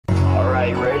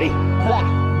you ready? Blah,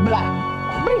 blah,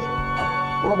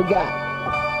 blah. What we got?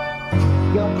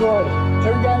 Yo, Corey,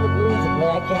 turn down the music,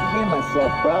 man. I can't hear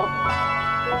myself, bro.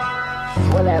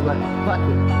 Whatever, fuck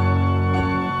it.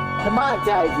 The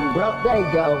monetizing, bro. There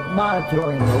you go.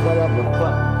 Monitoring or whatever,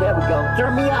 fuck. There we go.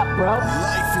 Turn me up, bro.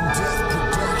 Life and death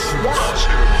production. Yeah.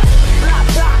 Blah,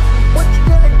 blah. What you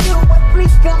gonna do when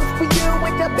police comes for you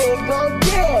with a big old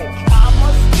dick? I'm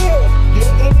a stick,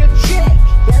 get in your chick.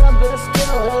 Then I'm gonna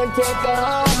steal her and take her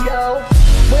home, yo.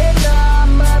 When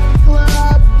I'm at the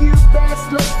club, you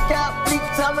best look out,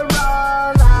 freaks on the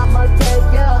roll. I'ma take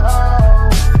her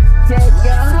home, take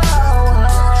her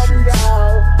home,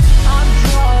 yo. I'm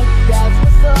drunk, that's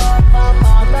what's up. I'm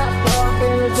on that pump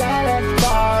in the Xanax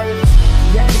bars.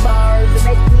 Xanax bars that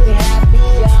make me happy.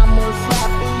 I'm a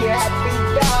slappy, happy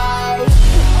guy.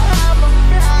 I'm a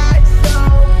guy so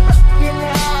fucking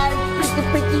high,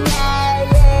 freaky high,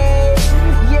 yeah.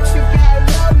 Yippee guy,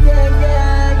 yo, yeah,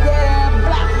 yeah, yeah.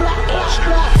 Blah, blah, blah,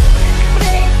 blah.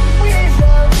 Big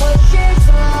whistle, what shit's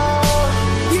on?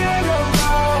 You don't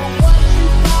know what you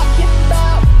talking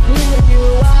about. Neither do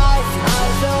I. I'm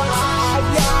so high,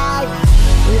 yeah.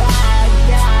 I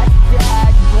got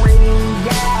that green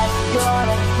gas,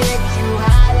 gonna get you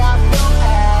high off your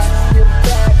ass. You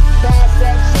better pass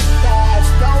that shit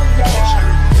fast, don't dare.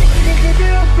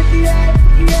 58.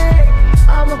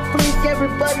 I'm a freak,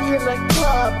 everybody in the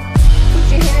club. Put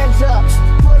your hands up,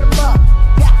 put them up.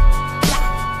 Yeah, blah,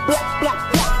 blah, blah,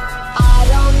 blah. I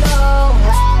don't know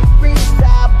how to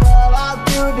freestyle, but I'll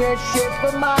do this shit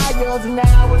for miles and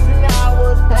hours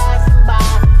passing by.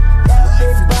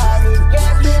 Everybody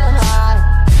get me high.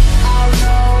 I don't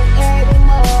know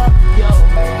anymore. Yo,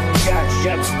 man, you gotta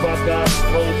shut the fuck up,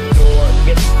 close the door,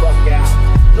 get the fuck out.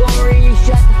 Glory,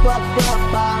 shut the fuck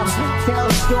up, tell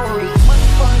a story. Once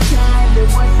upon a time, there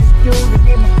was this dude, his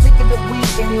name was Flick of the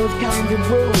Week, and he was kinda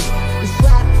rude. He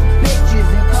slapped some bitches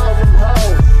and called them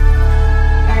hoes.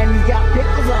 And he got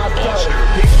pickles on his toes.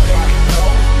 Pickles on his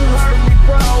toes. You heard me,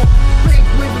 bro. Flick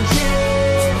with the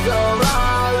chisel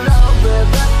all over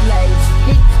the place.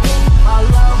 Geek, all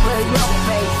over your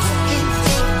face. Geek,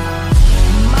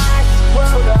 my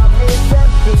scrotum is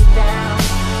empty now.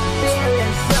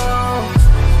 Feeling so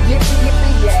yippee,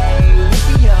 yippee, yay.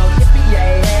 Yippee, yo, yippee,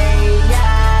 yay, hey.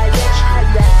 Yeah,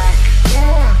 yeah, yeah.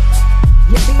 Yeah.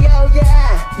 Yippee, yo,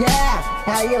 yeah, yeah.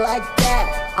 How you like that?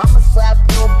 I'ma slap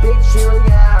your bitch really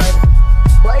hard.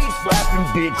 Why you slapping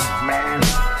bitches, man?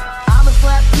 I'ma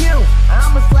slap you,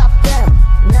 I'ma slap them,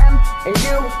 and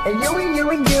you, and you, and you,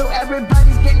 and you.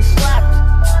 Everybody's getting slapped.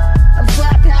 I'm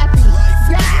slap happy.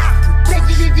 Yeah, take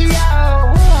it easy, yo.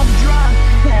 I'm drunk.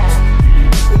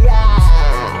 Yeah.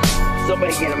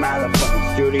 Somebody get him out of the fucking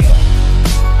studio.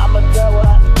 I'ma throw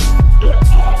up.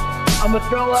 I'ma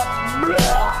throw up.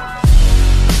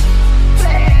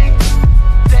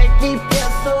 Thank you, feel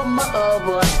so much, oh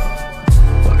boy.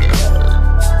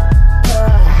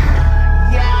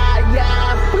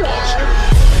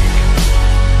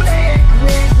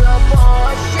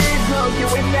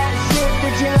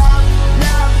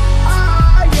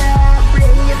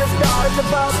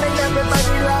 Above and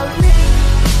everybody loves me,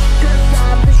 'cause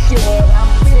I'm the shit. I'm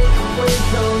big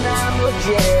whistle and I'm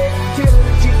legit. Till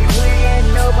the chicken win,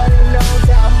 nobody knows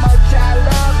how much I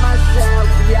love myself,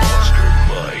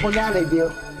 yeah. Well, now they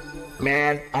do.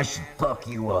 Man, I should fuck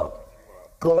you up.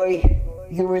 Corey,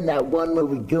 you were in that one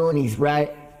movie Goonies,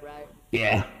 right?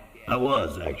 Yeah, I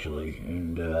was actually,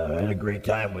 and I had a great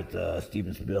time with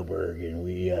Steven Spielberg, and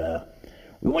we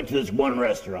went to this one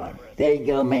restaurant. There you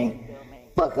go, man.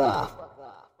 Fuck off.